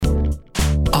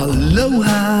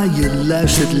Aloha, je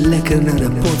luistert lekker naar de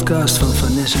podcast van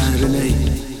Vanessa en René.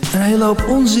 Een hele hoop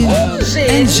onzin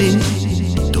en zin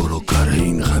door elkaar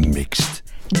heen gemixt.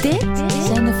 Dit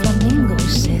zijn de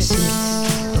Flamingosessies.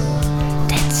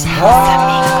 Dit zijn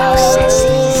de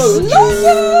Flamingosessies.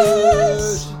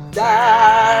 Jongens,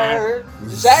 daar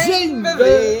zijn we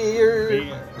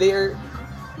weer.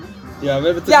 Ja, we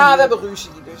hebben ruzie,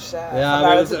 dus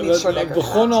vandaar dat het niet zo lekker We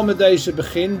begonnen gaat. al met deze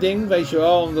beginding, weet je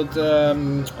wel,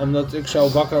 omdat ik zo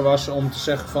wakker was om te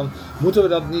zeggen van, moeten we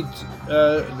dat niet,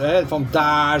 van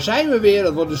daar zijn we weer,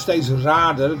 dat wordt dus steeds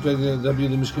raarder, dat hebben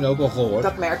jullie misschien ook al gehoord.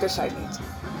 Dat merken zij niet.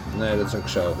 Nee, dat is ook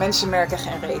zo. Mensen merken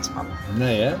geen reet, man.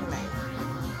 Nee, hè? Nee.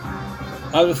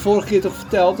 Hadden we de vorige keer toch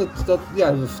verteld, dat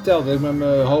ik met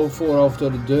mijn voorhoofd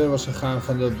door de deur was gegaan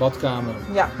van de badkamer,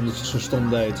 Ja. omdat je zo stom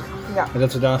deed. Ja. En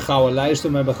dat we daar een gouden lijst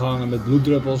om hebben gehangen met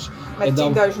bloeddruppels. Met en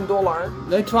dan, $10.000.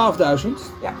 Nee, 12.000.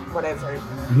 Ja, whatever.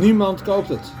 Niemand koopt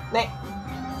het. Nee.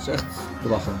 Dat is echt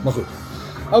belachelijk, maar goed.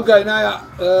 Oké, nou ja,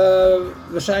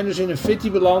 we zijn dus in een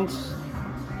fitty beland.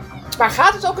 Waar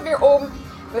gaat het ook alweer om?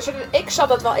 Ik zal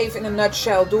dat wel even in een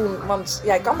nutshell doen, want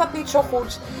jij kan dat niet zo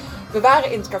goed. We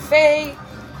waren in het café.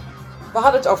 We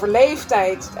hadden het over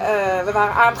leeftijd. We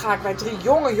waren aangehaakt bij 3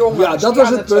 jonge jongens. Ja, dat die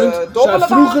was aan het punt. dobbelen Zij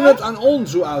vroegen waren. het aan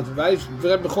ons hoe oud. We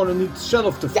hebben gewoon het niet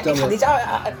zelf te Ja, vertellen. ik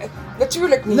ga niet...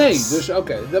 natuurlijk niet. Nee, dus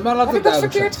oké. Maar laten Heb we ik dat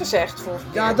duidelijk verkeerd zijn. gezegd vorige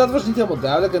keer? Ja, dat was niet helemaal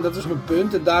duidelijk en dat was mijn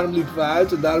punt. En daarom liepen we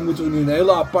uit. En daarom moeten we nu een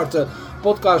hele aparte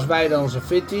podcast wijden aan onze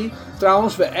fitty.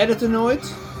 Trouwens, we editen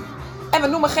nooit. En we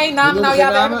noemen geen namen. noemen Nou geen ja,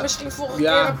 we namen. hebben misschien vorige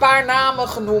Ja. keer een paar namen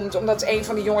genoemd. Omdat een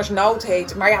van die jongens Nout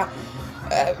heet. Maar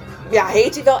ja,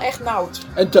 heet hij wel echt Nout.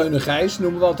 En Teun en Gijs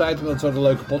noemen we altijd omdat we het een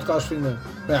leuke podcast vinden.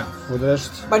 Ja, voor de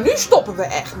rest. Maar nu stoppen we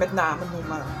echt met namen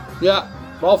noemen. Ja,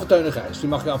 behalve Teun en Gijs. Die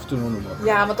mag je af en toe nog noemen.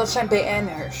 Ja, want dat zijn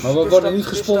BN'ers. Maar we Dus worden dat- niet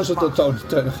dus gesponsord dat door mag.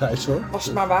 Teun en Gijs, hoor. Was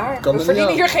het maar waar. Kan We er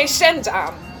verdienen niet hier geen cent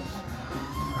aan.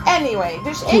 Anyway,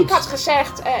 dus Goed. ik had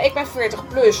gezegd, ik ben 40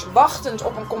 plus, wachtend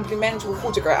op een compliment hoe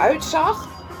goed ik eruit zag.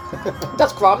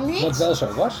 Dat kwam niet. Wat wel zo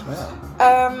was. Maar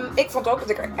ja. Ik vond ook dat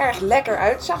ik er erg lekker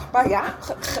uitzag. Maar ja,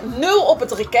 0 op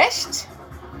het request.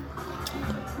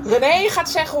 René gaat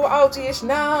zeggen hoe oud hij is.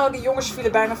 Nou, die jongens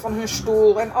vielen bijna van hun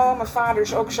stoel. En oh, mijn vader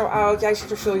is ook zo oud. Jij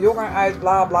ziet er veel jonger uit.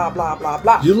 Bla bla bla bla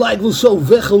bla. Je lijkt wel zo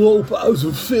weggelopen uit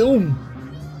een film.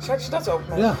 Zeiden ze dat ook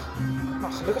nog? Ja.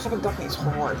 Nou, gelukkig heb ik dat niet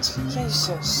gehoord.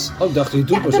 Jezus. Oh, ik dacht, je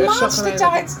doet Ja, pas de echt laatste zagrijnig.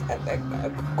 tijd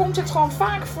komt het gewoon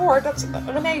vaak voor dat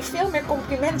René veel meer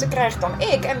complimenten krijgt dan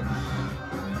ik. En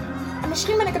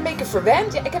misschien ben ik een beetje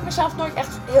verwend. Ja, ik heb mezelf nooit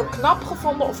echt heel knap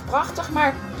gevonden of prachtig.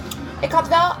 Maar ik had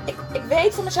wel, ik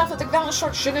weet van mezelf dat ik wel een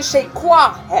soort je ne sais quoi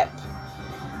heb.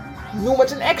 Noem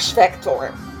het een X-factor.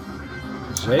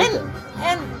 Zeker.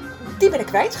 En die ben ik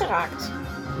kwijtgeraakt.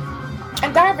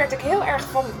 En daar werd ik heel erg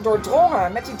van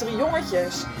doordrongen met die 3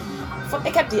 jongetjes. Van,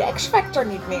 ik heb die X-factor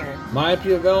niet meer. Maar heb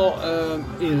je wel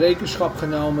in rekenschap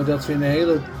genomen dat we in een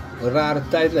hele rare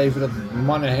tijd leven, dat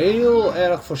mannen heel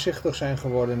erg voorzichtig zijn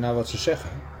geworden naar wat ze zeggen?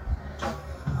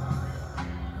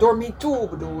 Door MeToo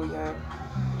bedoel je?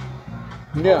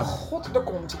 Ja. Oh god, er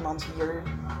komt iemand hier.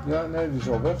 Ja, nee, die is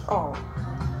al weg. Oh.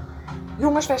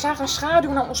 Jongens, wij zagen een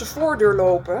schaduw naar onze voordeur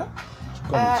lopen.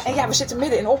 Kan niet. En ja, we zitten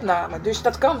midden in opname, dus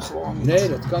dat kan gewoon niet. Nee,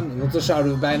 dat kan niet, want dan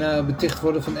zouden we bijna beticht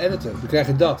worden van editen. Dan krijg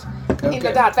je dat. Oké.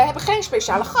 Inderdaad, wij hebben geen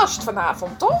speciale gast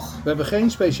vanavond, toch? We hebben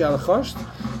geen speciale gast.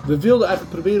 We wilden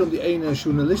eigenlijk proberen om die ene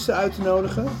journaliste uit te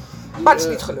nodigen. Maar het is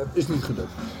niet gelukt. Is niet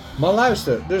gelukt. Maar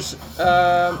luister, dus,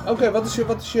 oké, wat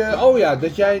is je, oh ja,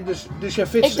 dat jij, dus jij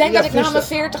vist. Ik denk dat ik na vist-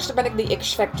 mijn 40ste ben ik die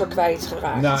X-factor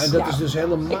kwijtgeraakt. Nou, en dat Ja. is dus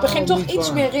helemaal Ik begin toch niet iets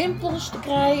waar. meer rimpels te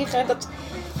krijgen.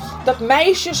 Dat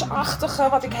meisjesachtige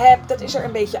wat ik heb, dat is er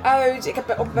een beetje uit. Ik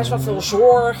heb ook best wel veel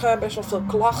zorgen, best wel veel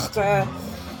klachten.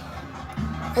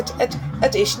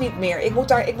 Het is niet meer.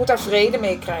 Ik moet daar vrede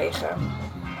mee krijgen.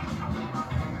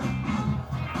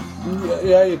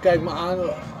 Ja, je kijkt me aan.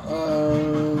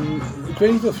 Ik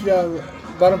weet niet of je,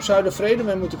 waarom zou je er vrede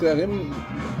mee moeten krijgen?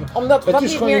 Omdat Het wat is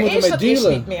niet gewoon, je meer moet is, dat ermee is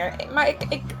dealen. niet meer. Maar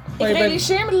ik Maar je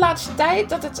realiseer me de laatste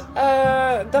tijd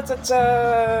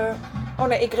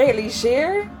ik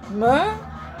realiseer me,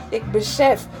 ik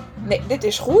besef, nee, dit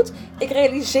is goed. Ik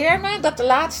realiseer me dat de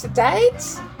laatste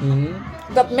tijd,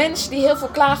 dat mensen die heel veel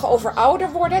klagen over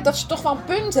ouder worden, dat ze toch wel een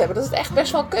punt hebben. Dat het echt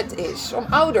best wel kut is om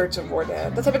ouder te worden.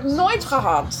 Dat heb ik nooit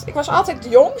gehad. Ik was altijd de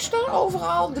jongste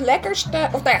overal, de lekkerste.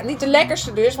 Of nou ja, niet de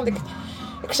lekkerste dus, want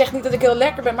ik zeg niet dat ik heel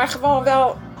lekker ben, maar gewoon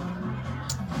wel,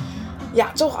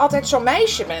 ja, toch altijd zo'n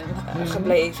meisje ben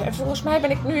gebleven. En volgens mij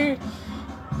ben ik nu,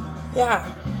 ja,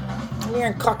 meer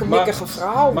een krakkemikkige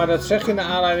vrouw. Maar dat zeg je naar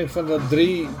aanleiding van dat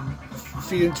 3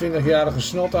 24-jarige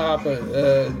snotapen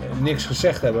niks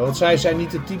gezegd hebben. Want zij zijn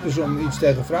niet de types om iets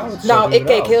tegen vrouwen te zeggen. Nou, ik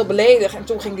keek heel beledigd en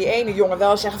toen ging die ene jongen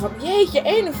wel zeggen van... Jeetje,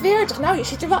 41, nou je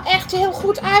ziet er wel echt heel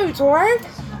goed uit hoor.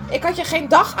 Ik had je geen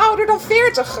dag ouder dan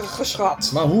 40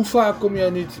 geschat. Maar hoe vaak kom jij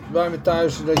niet bij me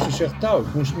thuis dat je zegt... Nou,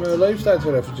 ik moest mijn leeftijd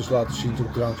weer eventjes laten zien toen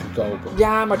ik drank ging kopen.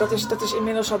 Ja, maar dat is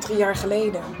inmiddels al 3 jaar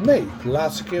geleden. Nee, de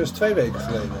laatste keer was 2 weken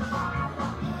geleden.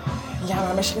 Ja,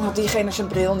 maar misschien had diegene zijn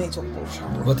bril niet op of zo.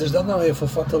 Wat is dat nou weer voor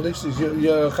fatalistisch?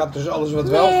 Je gaat dus alles wat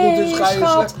wel goed is, ga je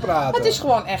schat, slecht praten. Het is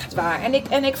gewoon echt waar.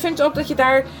 En ik vind ook dat je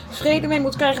daar vrede mee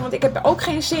moet krijgen. Want ik heb ook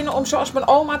geen zin om zoals mijn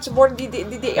oma te worden.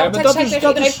 Die altijd zei tegen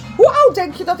iedereen... Hoe oud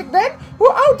denk je dat ik ben?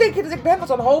 Hoe oud denk je dat ik ben? Want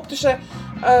dan hoopten ze...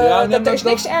 er is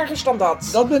niks ergers dan dat.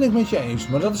 Dat ben ik met je eens,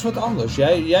 maar dat is wat anders.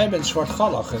 Jij bent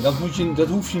zwartgallig en dat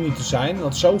hoef je niet te zijn,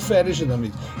 want zo ver is het dan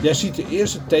niet. Jij ziet de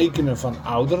eerste tekenen van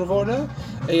ouder worden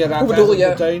en je raakt Hoe bedoel je?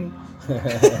 meteen...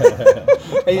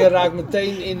 en je raakt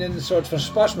meteen in een soort van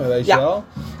spasme, weet je wel.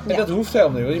 En dat hoeft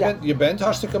helemaal niet. Want je bent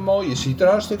hartstikke mooi, je ziet er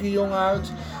hartstikke jong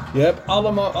uit. Je hebt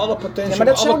alle potentie om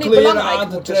alle kleren aan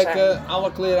te trekken.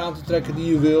 Alle kleren aan te trekken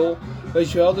die je wil.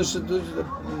 Weet je wel, dus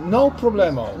no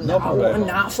problemo. Een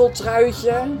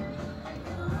naveltruitje.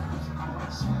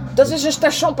 Dat is een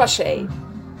station passé.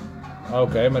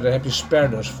 Oké, maar daar heb je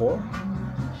sperders voor.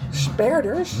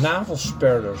 Sperders?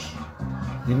 Navelsperders.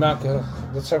 Die maken,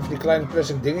 dat zijn van die kleine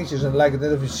plastic dingetjes en het lijkt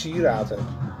net of je sieraad hebt.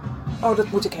 Oh, dat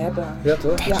moet ik hebben. Ja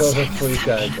toch? Ik zal eens even voor je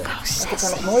kijken. Ik heb er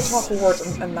nog nooit van gehoord,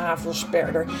 een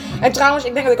navelsperder. En trouwens,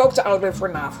 ik denk dat ik ook te oud ben voor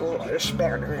een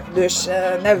navelsperder. Dus,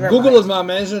 Google het maar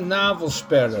mensen,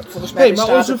 navelsperder. Volgens mij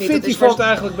maar onze fitty valt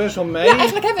eigenlijk best wel mee. Ja,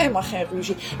 eigenlijk hebben we helemaal geen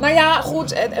ruzie. Nou ja,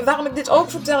 goed, en waarom ik dit ook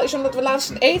vertel is omdat we laatst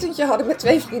een etentje hadden met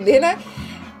 2 vriendinnen.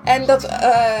 En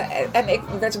ik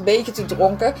werd een beetje te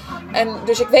dronken. En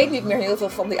dus ik weet niet meer heel veel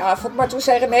van die avond. Maar toen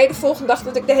zei René de volgende dag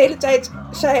dat ik de hele tijd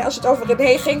zei als het over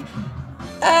René ging...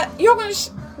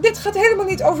 jongens, dit gaat helemaal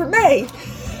niet over mij.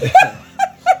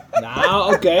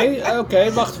 Nou,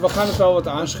 oké, wacht, we gaan het wel wat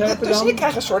aanscherpen dan. Dus ik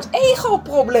krijg een soort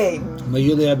ego-probleem. Maar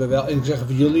jullie hebben wel, en ik zeg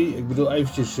even jullie, ik bedoel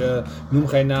eventjes, noem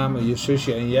geen namen, je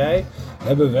zusje en jij,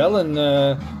 hebben wel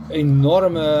een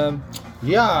enorme...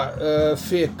 Ja,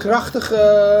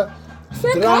 veerkrachtige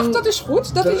Veerkracht, dat is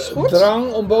goed, dat is goed.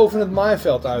 Drang om boven het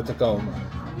maaiveld uit te komen.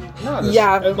 Nou, dus,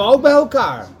 ja, maar ook bij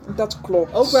elkaar. Dat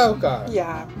klopt. Ook bij elkaar.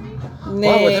 Ja.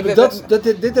 Nee,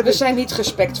 we zijn niet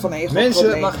gespekt van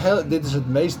ego-probleem. Dit is het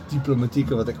meest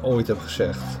diplomatieke wat ik ooit heb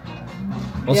gezegd.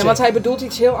 Want hij bedoelt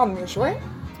iets heel anders hoor.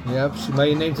 Ja, precies, maar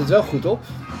je neemt het wel goed op.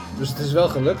 Dus het is wel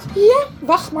gelukt. Ja,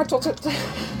 wacht maar tot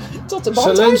de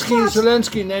band uitgaat.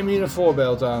 Zelensky, neem hier een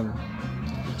voorbeeld aan.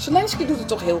 Zelensky doet het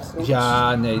toch heel goed?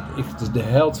 Ja, nee, het is de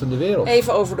held van de wereld.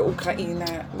 Even over de Oekraïne.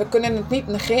 We kunnen het niet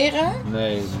negeren.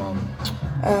 Nee, man.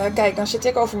 Kijk, dan zit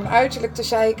ik over mijn uiterlijk te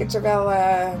zeiken, terwijl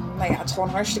het gewoon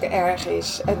hartstikke erg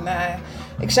is. En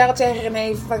ik zei al tegen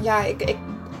René van ja,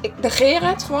 ik negeer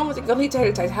het gewoon, want ik wil niet de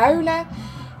hele tijd huilen.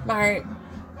 Maar ik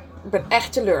ben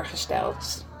echt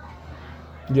teleurgesteld.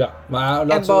 Ja, maar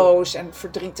en boos en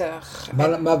verdrietig.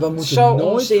 Maar we moeten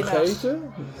nooit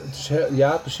vergeten.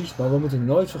 Ja, precies. Maar we moeten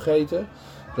nooit vergeten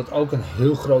dat ook een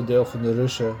heel groot deel van de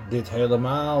Russen dit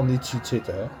helemaal niet ziet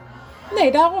zitten. Hè?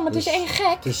 Nee, daarom. Het is één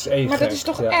gek. Het is één maar gek, dat is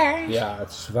toch ja. erg? Ja, het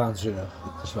is waanzinnig.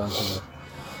 Het is waanzinnig.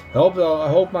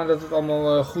 Hoop maar dat het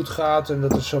allemaal goed gaat en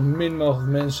dat er zo min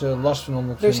mogelijk mensen last van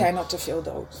ondervinden. Er zijn al te veel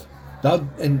dood. Nou,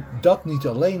 en dat niet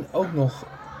alleen, ook nog...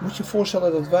 Moet je je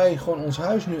voorstellen dat wij gewoon ons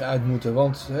huis nu uit moeten,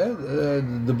 want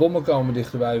de bommen komen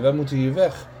dichterbij, wij moeten hier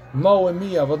weg. Mo en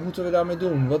Mia, wat moeten we daarmee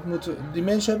doen? Die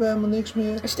mensen hebben helemaal niks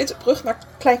meer. Is dit een brug naar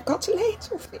Klein Kattenleed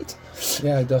of niet?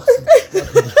 Ja, ik dacht...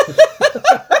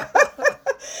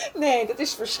 Nee, dat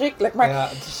is verschrikkelijk. Maar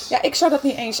ja, ik zou dat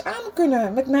niet eens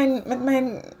aankunnen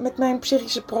met mijn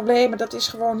psychische problemen. Dat is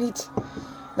gewoon niet...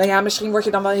 Nou ja, misschien word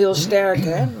je dan wel heel sterk,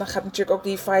 hè. Dan gaat natuurlijk ook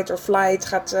die fight or flight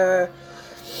gaat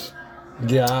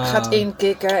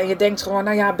inkikken. En je denkt gewoon,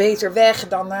 nou ja, beter weg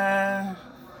dan...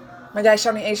 Maar jij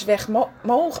zou niet eens weg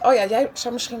mogen. Oh ja, jij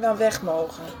zou misschien wel weg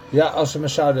mogen. Ja, als ze me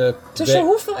zouden... Tussen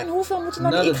hoeveel en hoeveel moeten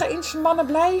dan die Oekraïnse mannen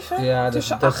blijven? Ja,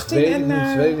 tussen dat 18 weet en...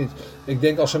 ik weet ik niet. Ik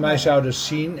denk als ze mij zouden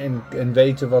zien en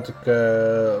weten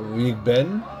wie ik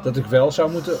ben, dat ik wel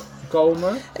zou moeten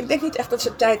komen. Ik denk niet echt dat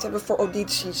ze tijd hebben voor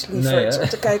audities, lieverd. Om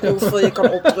te kijken hoeveel je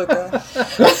kan opdrukken.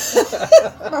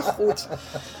 Maar goed,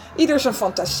 ieder zijn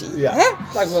fantasie. Ja, hè?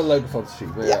 Lijkt me wel een leuke fantasie.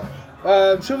 Ja.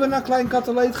 Zullen we naar Klein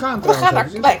Kattenleed gaan? We gaan naar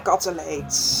Klein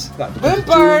Kattenleed. Nou,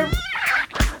 Bumper!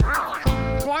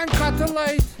 Klein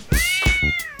Kattenleed!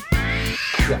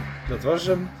 Ja, dat was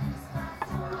hem.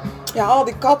 Ja, al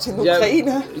die katten in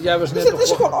Oekraïne. Jij was net Dus het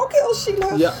is gewoon ook heel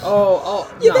zielig. Ja,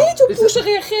 Je weet hoe poezen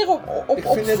reageren op vuurwerk.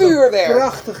 Ik vind het een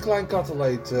prachtig klein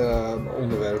kattenleed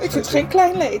onderwerp. Ik vind het geen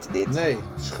klein leed, dit. Nee,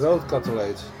 het is groot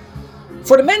kattenleed.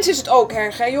 Voor de mensen is het ook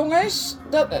erg, hè jongens?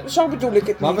 Zo bedoel ik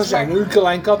het Maar niet. we zijn nu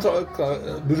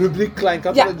rubriek klein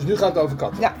kattenleed, dus nu gaat het over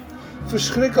katten. Ja.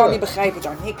 Verschrikkelijk. Kan niet begrijpen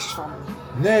daar niks van.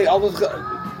 Nee,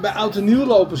 bij oud en nieuw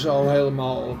lopen ze al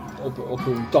helemaal op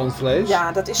hun tandvlees.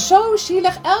 Ja, dat is zo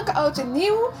zielig. Elke oud en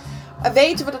nieuw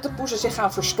weten we dat de poezen zich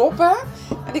gaan verstoppen.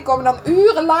 En die komen dan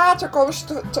uren later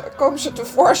komen ze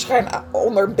tevoorschijn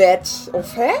onder bed.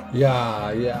 Of hè?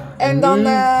 Ja.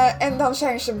 En dan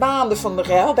zijn ze maanden van de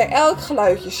rel. Bij elk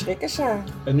geluidje schrikken ze.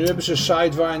 En nu hebben ze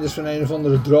sidewinders van een of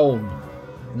andere drone.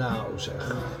 Nou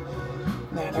zeg.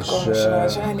 Nou, daar Dus, komen ze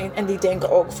zijn in. En die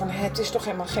denken ook van het is toch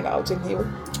helemaal geen oud en nieuw.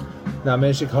 Nou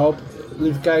mensen, ik hoop,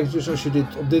 lieve kijkers, als je dit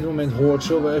op dit moment hoort,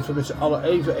 zullen we even met z'n allen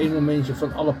even één momentje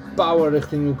van alle power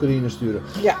richting Oekraïne sturen.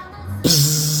 Ja.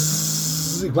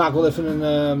 Pssst, ik maak wel even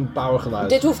een power geluid.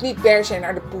 Dit hoeft niet per se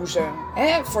naar de poezen.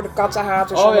 Hè? Voor de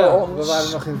kattenhaters Oh onder ja, ons. we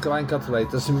waren nog in klein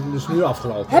kattenleed. Dat is dus nu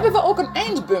afgelopen. Hebben we ook een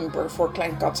eindbumper voor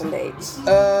klein kattenleed?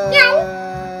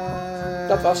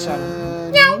 Dat was hem.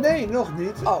 Nee, nog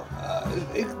niet. Oh.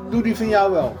 Ik doe die van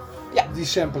jou wel. Ja. Die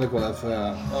sample ik wel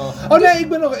even. Oh nee,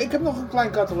 ik heb nog een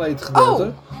klein kattenleed gedeelte.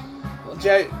 Oh. Want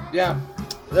jij, ja.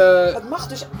 Het mag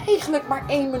dus eigenlijk maar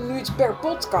 1 minuut per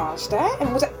podcast, hè? En we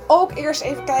moeten ook eerst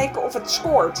even kijken of het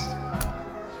scoort.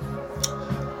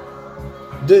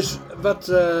 Dus wat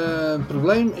het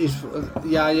probleem is,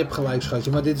 ja je hebt gelijk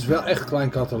schatje, maar dit is wel echt klein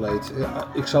kattenleed. Ja,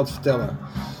 ik zal het vertellen.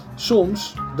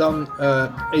 Soms dan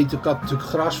eet de kat natuurlijk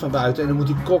gras van buiten en dan moet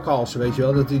hij kokhalsen, weet je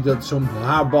wel. Dat hij dat zo'n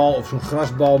haarbal of zo'n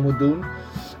grasbal moet doen.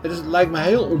 En dus het lijkt me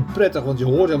heel onprettig, want je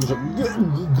hoort helemaal zo.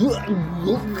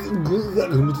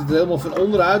 Dan moet het er helemaal van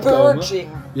onderuit komen. Purging.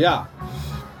 Ja.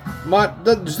 Maar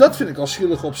dus dat vind ik al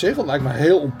zielig op zich, want het lijkt me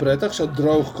heel onprettig, zo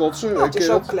droog kotsen. Nou, het is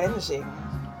ook cleansing.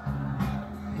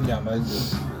 Ja, maar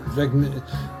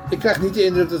ik krijg niet de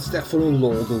indruk dat ze het echt voor een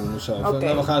lol doen of zo. Oké, Nou,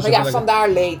 we gaan maar zo ja, lekker... vandaar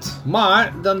leed.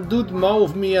 Maar dan doet Mo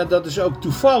of Mia dat dus ook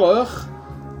toevallig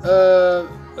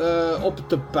op het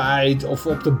tapijt of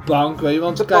op de bank, weet je.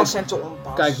 Want Te pas en te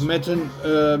onpas. kijk,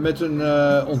 met hun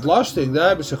ontlasting, daar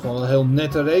hebben ze gewoon heel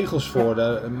nette regels voor.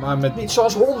 Maar Niet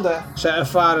zoals honden. zij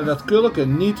ervaren dat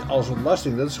kulken niet als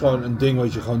ontlasting. Dat is gewoon een ding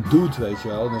wat je gewoon doet, weet je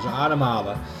wel. Dat is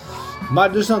ademhalen.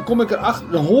 Maar dus dan kom ik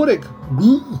erachter, dan hoor ik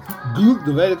gloek, gloek,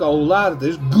 dan weet ik al hoe laat het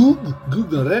is. Gloek,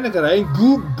 gloek, dan ren ik erheen.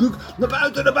 Gloek, gloek,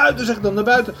 naar buiten, zeg ik dan, naar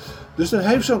buiten. Dus dan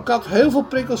heeft zo'n kat heel veel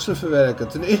prikkels te verwerken.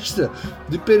 Ten eerste,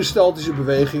 die peristaltische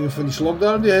bewegingen van die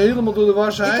slokdarm die helemaal door de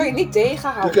war zijn. Die kun je niet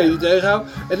tegenhouden. Die kun je niet tegenhouden.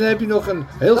 En dan heb je nog een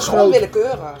heel Dat is gewoon groot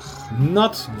willekeurig.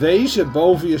 nat wezen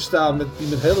boven je staan die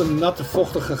met hele natte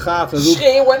vochtige gaten roept.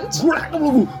 Schreeuwend.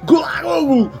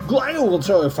 Want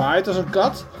zo ervaar je het als een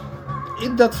kat.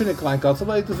 Dat vind ik klein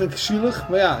kattenleed, dat vind ik zielig.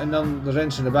 Maar ja, en dan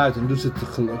rent ze naar buiten en doet ze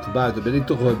het buiten. Ben ik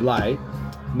toch wel blij.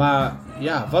 Maar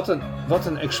ja, wat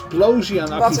een explosie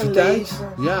aan activiteit. Wat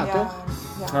een leven. Ja, toch?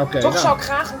 Ja. Oké, Toch nou. zou ik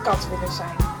graag een kat willen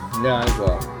zijn. Ja, ik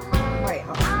wel. Maar ja.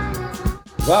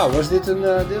 Wauw, was dit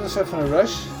was even een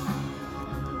rush?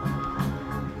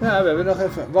 Ja, we hebben nog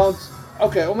even, want...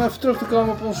 Oké, om even terug te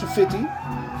komen op onze fitty.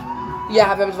 Ja, we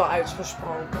hebben het wel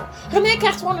uitgesproken. René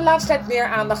krijgt gewoon de laatste tijd meer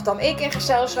aandacht dan ik in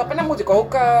gezelschap. En daar moet ik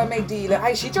ook mee dealen.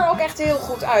 Hij ziet er ook echt heel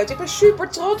goed uit. Ik ben super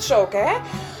trots ook, hè.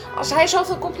 Als hij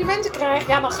zoveel complimenten krijgt,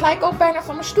 ja, dan glijk ik ook bijna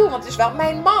van mijn stoel. Want het is wel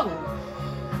mijn man.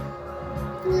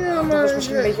 Ja, maar... Dat is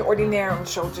misschien een beetje ordinair om het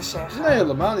zo te zeggen. Nee,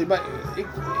 helemaal niet. Maar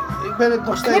ik ben het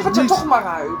nog steeds Knip het er niet... toch maar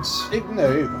uit.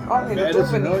 Nee, Oh nee, dat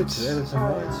doen we niet.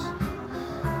 Nooit.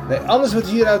 Nee, alles wat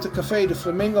hier uit de café de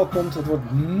Flamingo komt, dat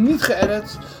wordt niet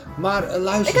geëdit. Maar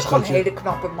luister, Ik heb gewoon een schatje. hele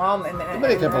knappe man. Maar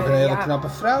ik heb ook een hele knappe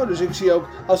vrouw, dus ik zie ook,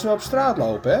 als we op straat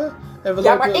lopen, hè. En we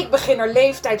Ja, lopen... maar ik begin er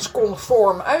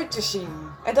leeftijdsconform uit te zien.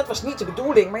 En dat was niet de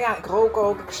bedoeling. Maar ja, ik rook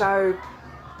ook, ik zuip.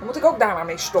 Dan moet ik ook daar maar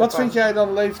mee stoppen. Wat vind jij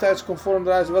dan leeftijdsconform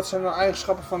eruit? Wat zijn nou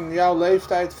eigenschappen van jouw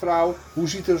leeftijd, vrouw? Hoe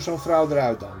ziet er zo'n vrouw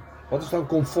eruit dan? Wat is dan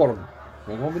conform? Ik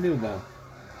ben wel benieuwd naar.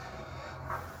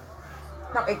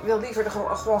 Nou, ik wil liever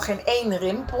gewoon geen één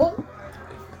rimpel.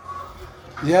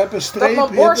 Je hebt een streep, mijn je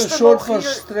hebt een borsten soort nog van hier-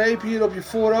 streep hier op je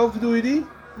voorhoofd, bedoel je die?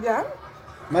 Ja.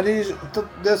 Maar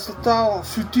dat is totaal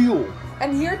futiel.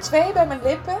 En hier 2 bij mijn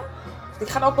lippen. Die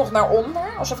gaan ook nog naar onder,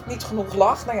 alsof ik niet genoeg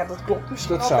lach. Nou ja, dat klopt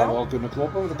misschien Dat ook zou wel. wel kunnen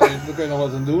kloppen, want daar kun je nog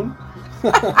wat aan doen.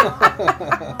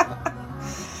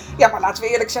 Ja, maar laten we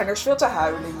eerlijk zijn, er is veel te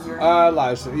huilen hier.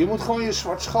 Luister, je moet gewoon je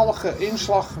zwartschallige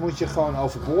inslag moet je gewoon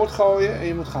overboord gooien. En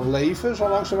je moet gaan leven, zo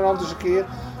langzamerhand eens een keer.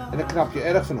 En dan knap je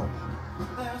erg van op.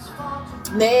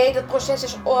 Nee, dat proces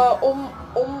is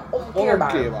omkeerbaar.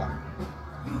 Onomkeerbaar.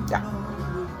 Ja.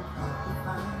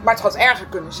 Maar het had erger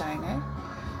kunnen zijn, hè.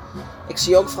 Ik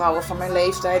zie ook vrouwen van mijn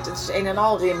leeftijd, het is een en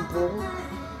al rimpel.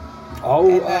 Oh,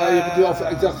 je hebt het nu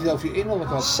over, ik dacht dat je over je innerlijk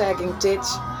had. Sagging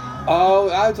tits. Oh,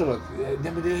 uiterlijk.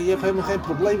 Nee, maar je hebt helemaal geen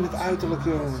probleem met uiterlijk,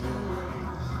 joh.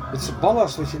 Het is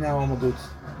ballast wat je nou allemaal doet.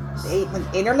 Nee, mijn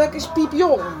innerlijk is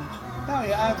piepjong. Nou,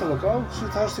 je uiterlijk ook. Het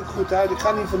ziet hartstikke goed uit. Ik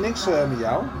ga niet voor niks met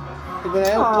jou. Ik ben een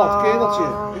heel plat kereltje.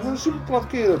 Ik ben een super plat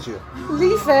kereltje.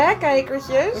 Lief, hè,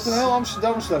 kijkertjes? Ik ben heel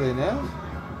Amsterdams daarin, hè.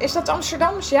 Is dat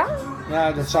Amsterdams, ja?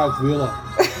 Ja, dat zou ik willen.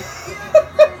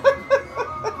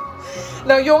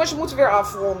 Nou jongens, we moeten weer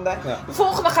afronden. Ja. De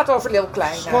volgende gaat over Lil Het is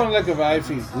gewoon Kleine. een lekker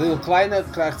wijfie. Lil Kleine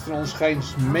krijgt van ons geen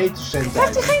metercent.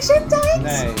 Krijgt hij geen centheid?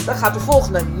 Nee. Dan gaat de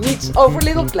volgende niet over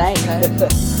Lil Kleine.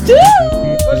 Dat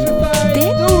was weer fijn.